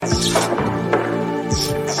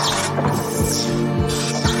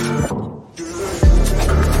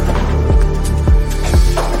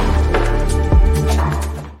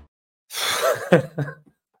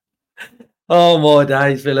Oh my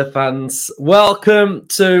days, Villa fans. Welcome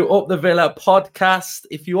to Up the Villa podcast.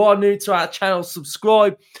 If you are new to our channel,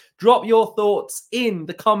 subscribe. Drop your thoughts in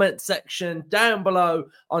the comment section down below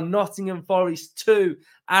on Nottingham Forest 2,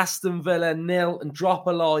 Aston Villa 0, and drop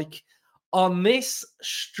a like on this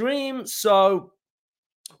stream. So,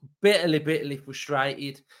 bitterly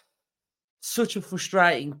frustrated. Such a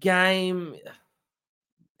frustrating game.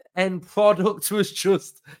 End product was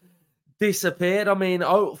just disappeared. I mean,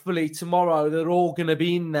 hopefully tomorrow they're all going to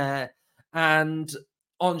be in there and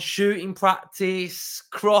on shooting practice,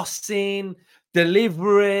 crossing,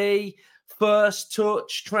 delivery, first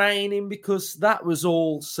touch training, because that was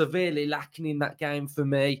all severely lacking in that game for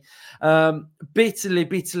me.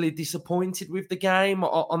 Bitterly disappointed with the game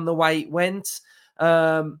on the way it went.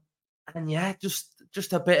 And yeah,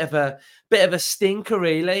 just a bit of a stinker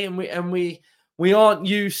really, and we aren't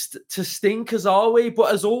used to stinkers, are we?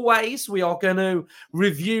 But as always, we are going to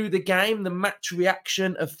review the game, the match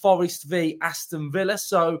reaction of Forest v Aston Villa.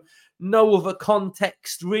 So no other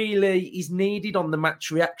context really is needed on the match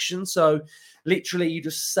reaction. So literally you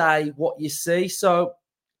just say what you see. So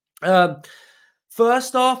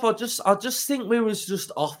first off, I just think we was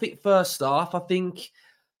just off it first half. I think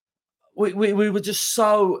we were just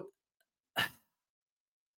so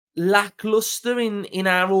lackluster in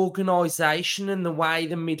our organisation and the way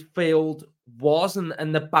the midfield was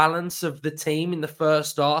and the balance of the team in the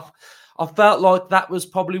first half. I felt like that was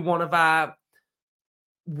probably one of our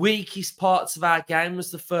weakest parts of our game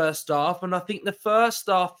was the first half. And I think the first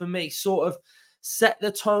half for me sort of set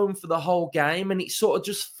the tone for the whole game, and it sort of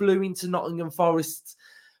just flew into Nottingham Forest's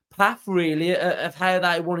path really of how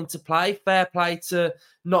they wanted to play. Fair play to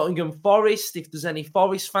Nottingham Forest. If there's any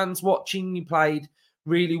Forest fans watching, you played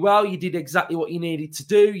really well. You did exactly what you needed to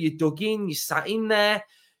do. You dug in, you sat in there,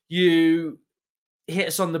 you hit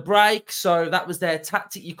us on the break. So that was their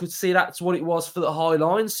tactic. You could see that's what it was for the high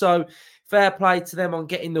line. So fair play to them on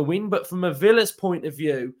getting the win. But from a Villa's point of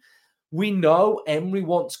view, we know Emery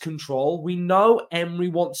wants control. We know Emery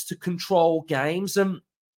wants to control games. And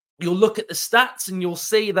you'll look at the stats and you'll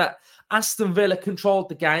see that Aston Villa controlled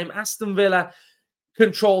the game. Aston Villa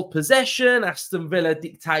controlled possession. Aston Villa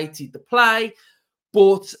dictated the play.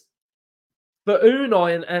 But for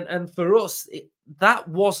Unai and for us,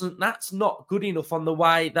 that's not good enough on the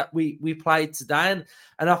way that we played today.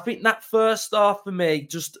 And I think that first half for me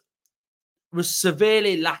just was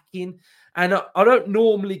severely lacking. And I don't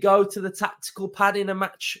normally go to the tactical pad in a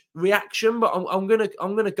match reaction, but I'm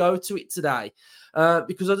gonna go to it today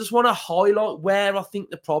because I just want to highlight where I think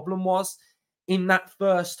the problem was in that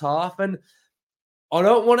first half. And I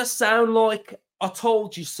don't want to sound like I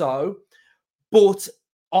told you so, but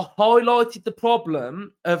I highlighted the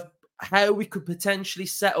problem of how we could potentially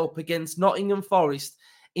set up against Nottingham Forest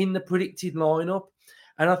in the predicted lineup.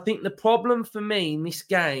 And I think the problem for me in this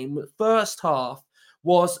game, first half,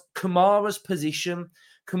 was Kamara's position.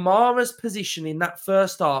 Kamara's position in that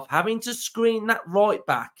first half, having to screen that right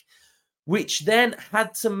back, which then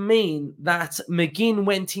had to mean that McGinn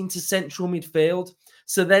went into central midfield.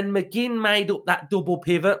 So then McGinn made up that double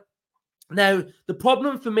pivot. Now, the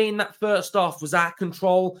problem for me in that first half was our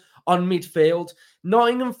control on midfield.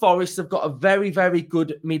 Nottingham Forest have got a very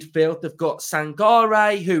good midfield. They've got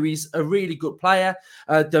Sangare, who is a really good player,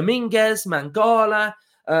 Dominguez, Mangala,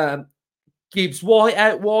 Gibbs White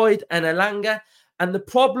out wide, and Elanga. And the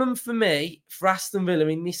problem for me, for Aston Villa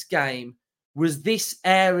in this game, was this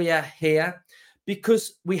area here,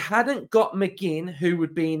 because we hadn't got McGinn, who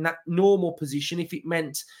would be in that normal position if it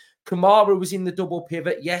meant Kamara was in the double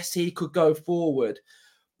pivot. Yes, he could go forward.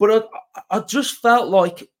 But I just felt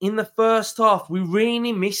like in the first half, we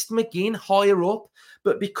really missed McGinn higher up.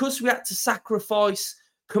 But because we had to sacrifice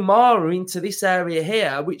Kamara into this area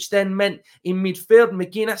here, which then meant in midfield,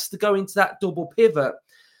 McGinn has to go into that double pivot.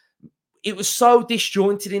 It was so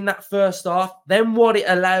disjointed in that first half. Then what it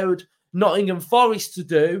allowed Nottingham Forest to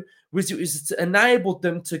do was it enabled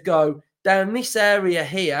them to go down this area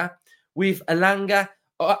here with Elanga,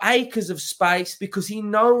 acres of space, because he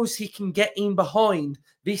knows he can get in behind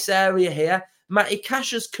this area here. Matty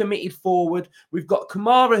Cash has committed forward. We've got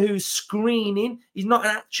Kamara who's screening. He's not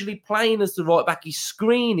actually playing as the right back. He's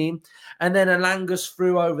screening. And then Elanga's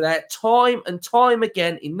through over there. Time and time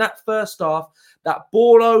again in that first half, that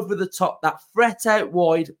ball over the top, that threat out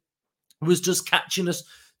wide was just catching us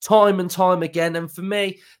time and time again. And for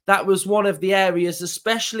me, that was one of the areas,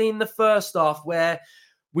 especially in the first half, where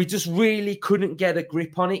we just really couldn't get a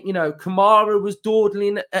grip on it. You know, Kamara was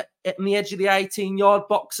dawdling at the edge of the 18-yard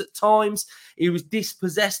box at times. He was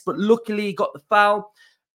dispossessed, but luckily he got the foul.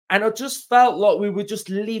 And I just felt like we were just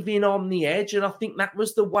living on the edge. And I think that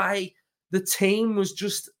was the way the team was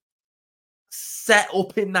just set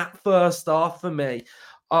up in that first half for me.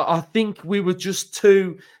 I think we were just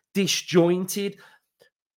too disjointed.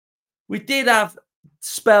 We did have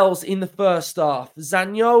spells in the first half.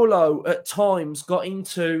 Zaniolo at times got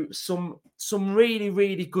into some really,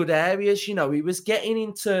 really good areas. You know, he was getting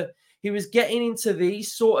into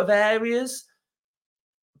these sort of areas,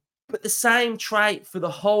 but the same trait for the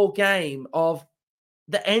whole game of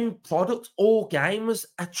the end product all game was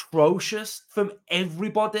atrocious from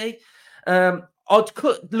everybody. I'd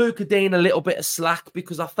cut Luca Dean a little bit of slack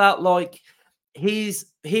because I felt like he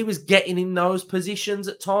was getting in those positions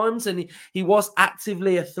at times, and he was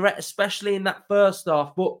actively a threat, especially in that first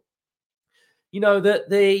half. But you know that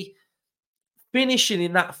the finishing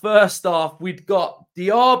in that first half, we'd got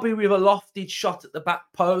Diaby with a lofted shot at the back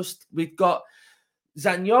post. We've got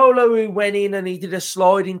Zaniolo who went in and he did a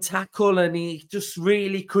sliding tackle and he just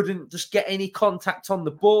really couldn't just get any contact on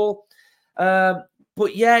the ball.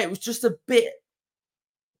 But yeah, it was just a bit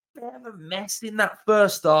of a mess in that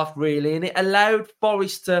first half, really, and it allowed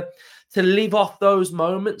Forest to live off those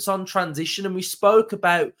moments on transition. And we spoke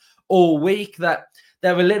about all week that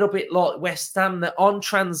they're a little bit like West Ham, that on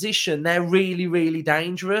transition, they're really, really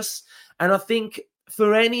dangerous. And I think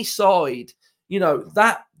for any side, you know,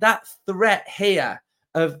 that threat here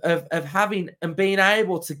of having and being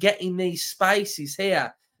able to get in these spaces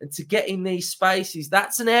here and to get in these spaces,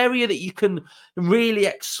 that's an area that you can really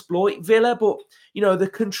exploit Villa. But you know, the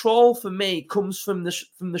control for me comes from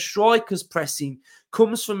the strikers pressing,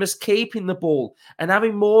 comes from us keeping the ball and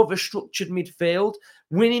having more of a structured midfield.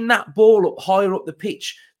 Winning that ball up higher up the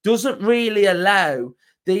pitch doesn't really allow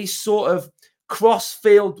these sort of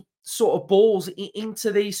cross-field sort of balls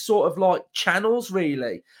into these sort of like channels,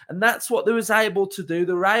 really. And that's what they was able to do.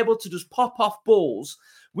 They were able to just pop off balls,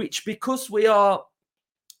 which, because we are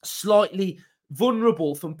slightly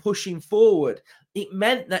vulnerable from pushing forward, it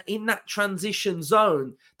meant that in that transition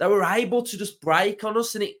zone, they were able to just break on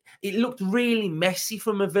us, and it looked really messy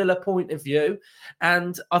from a Villa point of view.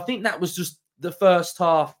 And I think that was just the first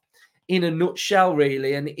half in a nutshell,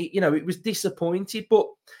 really. And it was disappointed, but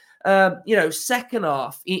second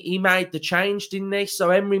half he made the change, didn't he?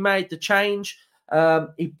 So Emery made the change.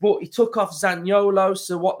 He took off Zaniolo.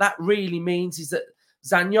 So what that really means is that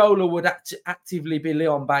Zaniolo would actively be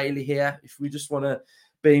Leon Bailey here. If we just want to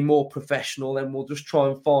be more professional, then we'll try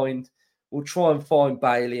and find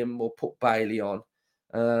Bailey and we'll put Bailey on.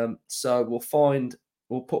 So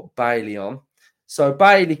we'll put Bailey on. So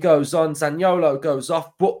Bailey goes on, Zaniolo goes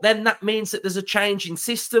off, but then that means that there's a change in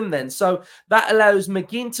system then. So that allows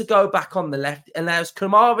McGinn to go back on the left, allows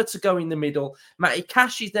Kamara to go in the middle. Matty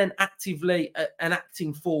Cash is then actively an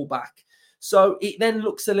acting fullback. So it then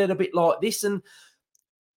looks a little bit like this, and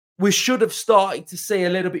we should have started to see a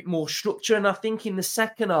little bit more structure. And I think in the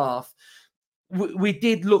second half, we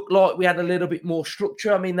did look like we had a little bit more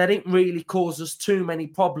structure. I mean, they didn't really cause us too many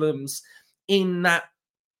problems in that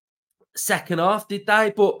second half, did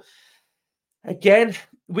they? But again,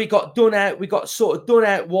 we got done out. We got sort of done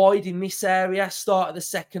out wide in this area. Start of the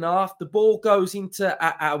second half, the ball goes into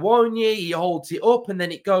Awonyi. He holds it up, and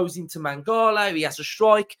then it goes into Mangala. He has a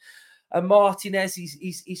strike, and Martinez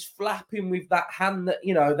he's flapping with that hand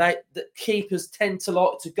that that keepers tend to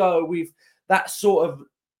like to go with, that sort of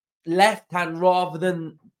left hand rather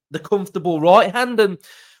than the comfortable right hand. And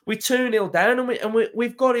we 2-0 down, and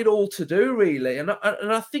we've got it all to do, really. And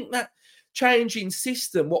I think that changing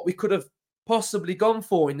system, what we could have possibly gone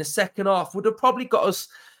for in the second half, would have probably got us,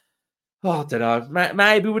 I don't know,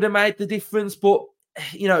 maybe would have made the difference. But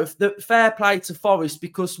the fair play to Forest,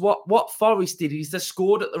 because what Forest did is they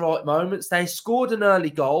scored at the right moments. They scored an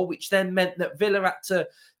early goal, which then meant that Villa had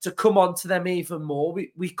to come on to them even more.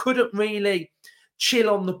 We couldn't really chill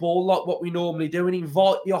on the ball like what we normally do and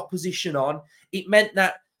invite the opposition on. It meant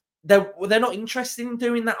that they're not interested in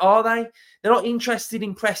doing that, are they? They're not interested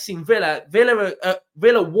in pressing Villa.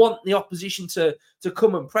 Villa want the opposition to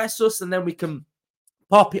come and press us, and then we can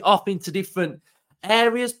pop it off into different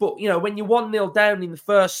areas. But when you're 1-0 down in the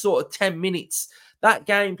first sort of 10 minutes, that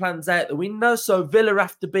game plan's out the window. So Villa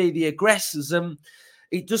have to be the aggressors, and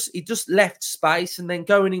it just left space. And then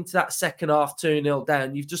going into that second half 2-0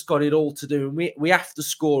 down, you've just got it all to do, and we have to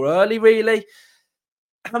score early, really.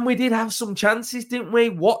 And we did have some chances, didn't we?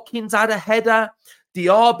 Watkins had a header.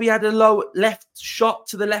 Diaby had a low left shot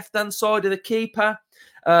to the left-hand side of the keeper.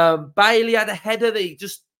 Bailey had a header that he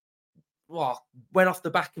just went off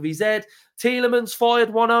the back of his head. Tielemans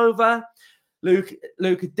fired one over.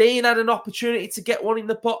 Luca Dean had an opportunity to get one in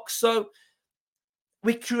the box. So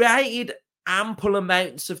we created ample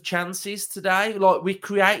amounts of chances today. Like, we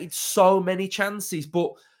created so many chances,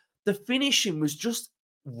 but the finishing was just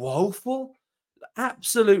woeful.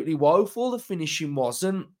 absolutely woeful the finishing was.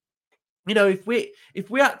 And if we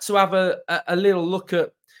had to have a little look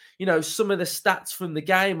at some of the stats from the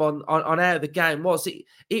game on how the game was,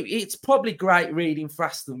 it's probably great reading for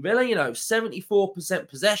Aston Villa. 74%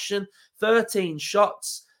 possession, 13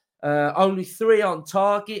 shots, only 3 on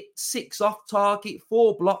target, 6 off target,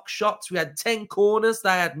 4 block shots. We had 10 corners, they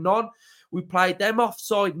had none. We played them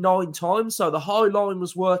offside 9 times, so the high line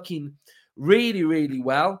was working really, really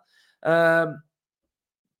well. But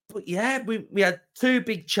yeah, we had 2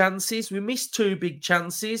 big chances. We missed 2 big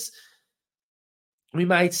chances. We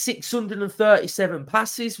made 637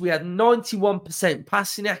 passes. We had 91%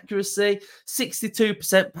 passing accuracy,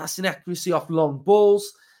 62% passing accuracy off long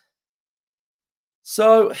balls.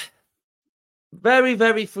 So, very,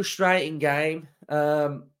 very frustrating game.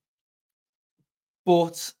 But,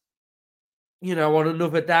 on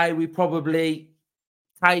another day, we probably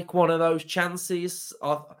take one of those chances.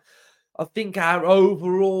 I think our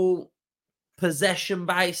overall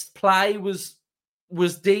possession-based play was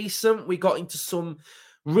decent. We got into some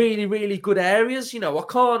really, really good areas. I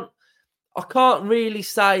can't really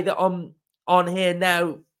say that I'm on here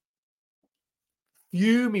now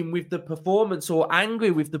fuming with the performance or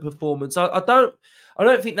angry with the performance. I don't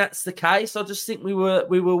think that's the case. I just think we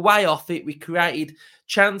were way off it. We created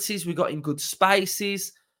chances. We got in good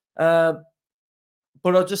spaces.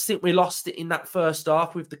 But I just think we lost it in that first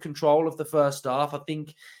half with the control of the first half. I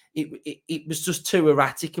think it was just too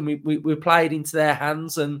erratic, and we played into their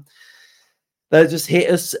hands, and they just hit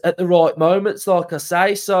us at the right moments, like I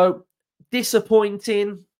say. So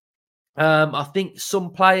disappointing. I think some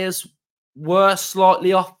players were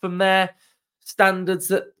slightly off from their standards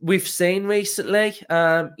that we've seen recently.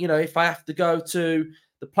 If I have to go to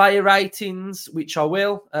the player ratings, which I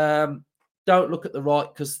will, don't look at the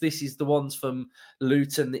right because this is the ones from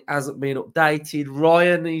Luton that hasn't been updated.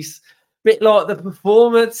 Ryan, he's a bit like the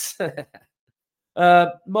performance.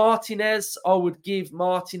 Martinez, I would give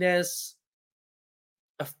Martinez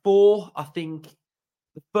a 4. I think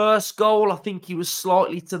the first goal, I think he was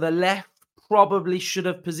slightly to the left. Probably should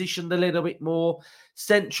have positioned a little bit more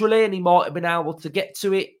centrally, and he might have been able to get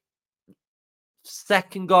to it.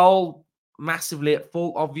 Second goal, massively at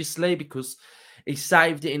fault, obviously, because he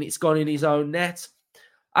saved it and it's gone in his own net.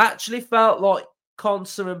 I actually felt like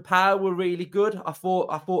Conser and Power were really good. I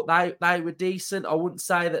thought they were decent. I wouldn't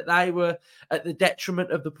say that they were at the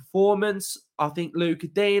detriment of the performance. I think Luca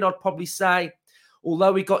Dean, I'd probably say,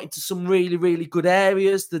 although he got into some really, really good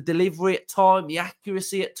areas, the delivery at time, the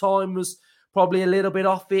accuracy at time was probably a little bit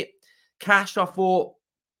off it. Cash, I thought,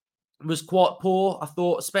 was quite poor. I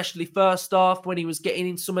thought, especially first half, when he was getting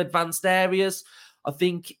in some advanced areas, I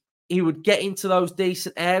think he would get into those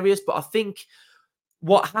decent areas. But I think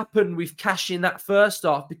what happened with Cash in that first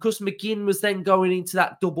half, because McGinn was then going into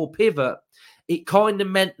that double pivot, it kind of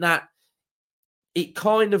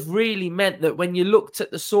really meant that when you looked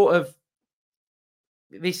at the sort of,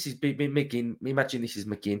 this is McGinn. Imagine this is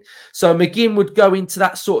McGinn. So McGinn would go into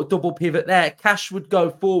that sort of double pivot there. Cash would go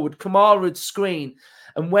forward. Kamara would screen.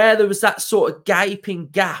 And where there was that sort of gaping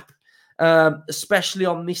gap, especially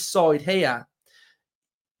on this side here,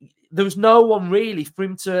 there was no one really for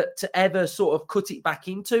him to ever sort of cut it back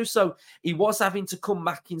into. So he was having to come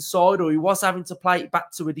back inside, or he was having to play it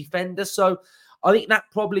back to a defender. So I think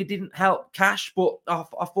that probably didn't help Cash, but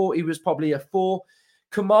I thought he was probably a 4.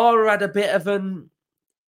 Kamara had a bit of an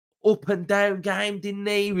up and down game, didn't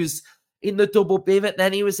he? He was in the double pivot,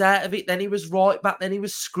 then he was out of it, then he was right back, then he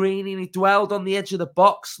was screening, he dwelled on the edge of the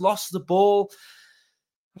box, lost the ball.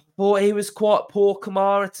 I thought he was quite poor,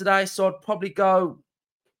 Kamara, today, so I'd probably go,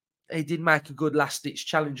 he did make a good last-ditch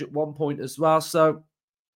challenge at one point as well, so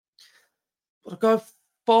I'd go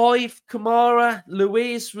 5, Kamara.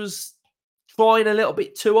 Luiz was trying a little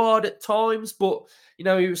bit too hard at times, but, he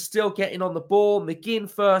was still getting on the ball. McGinn,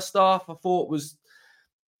 first half, I thought was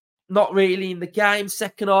not really in the game.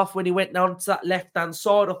 Second half, when he went down to that left-hand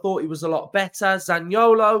side, I thought he was a lot better.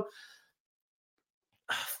 Zaniolo,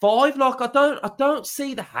 5. Like, I don't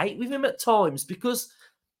see the hate with him at times, because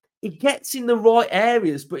he gets in the right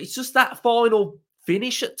areas, but it's just that final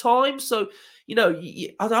finish at times. So,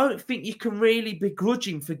 I don't think you can really begrudge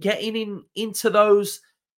him for getting into those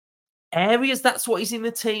areas. That's what he's in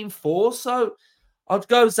the team for. So I'd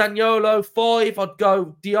go Zaniolo 5. I'd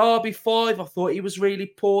go Diaby 5. I thought he was really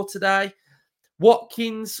poor today.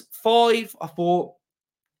 Watkins 5. I thought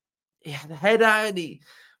he had a header and he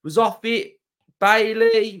was off it.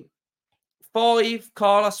 Bailey 5.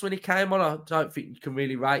 Carlos, when he came on, I don't think you can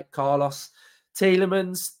really rate Carlos.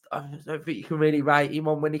 Tielemans, I don't think you can really rate him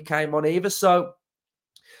on when he came on either. So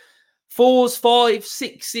 4s,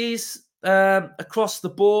 5s, 6s across the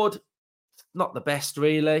board. not the best,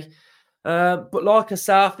 really. But like I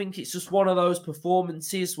say, I think it's just one of those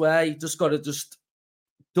performances where you just got to just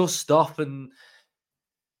dust off and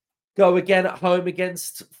go again at home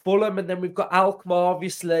against Fulham. And then we've got Alkmaar,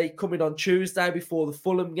 obviously, coming on Tuesday before the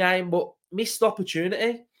Fulham game. But missed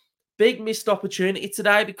opportunity. Big missed opportunity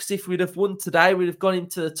today, because if we'd have won today, we'd have gone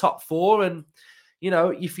into the top four. And, you know,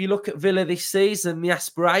 if you look at Villa this season, the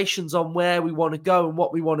aspirations on where we want to go and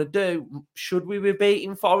what we want to do, should we be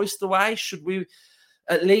beating Forest away? Should we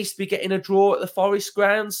at least be getting a draw at the Forest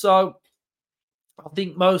ground? So I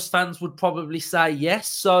think most fans would probably say yes.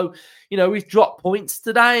 So, you know, we've dropped points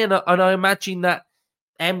today, and I imagine that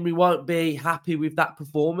Emery won't be happy with that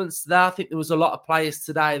performance today. I think there was a lot of players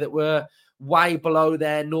today that were way below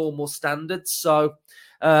their normal standards. So,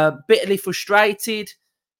 bitterly frustrated.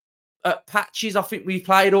 At patches, I think we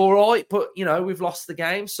played all right, but you know, we've lost the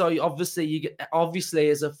game. So obviously,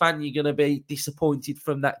 as a fan, you're going to be disappointed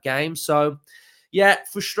from that game. So, yeah,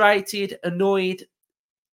 frustrated, annoyed.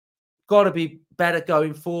 Got to be better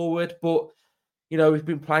going forward, but you know, we've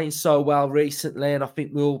been playing so well recently, and I think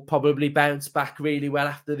we'll probably bounce back really well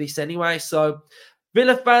after this anyway. So,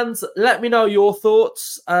 Villa fans, let me know your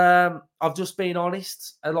thoughts. I've just been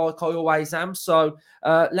honest, like I always am. So,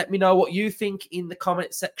 let me know what you think in the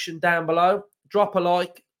comment section down below. Drop a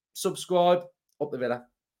like, subscribe, up the Villa.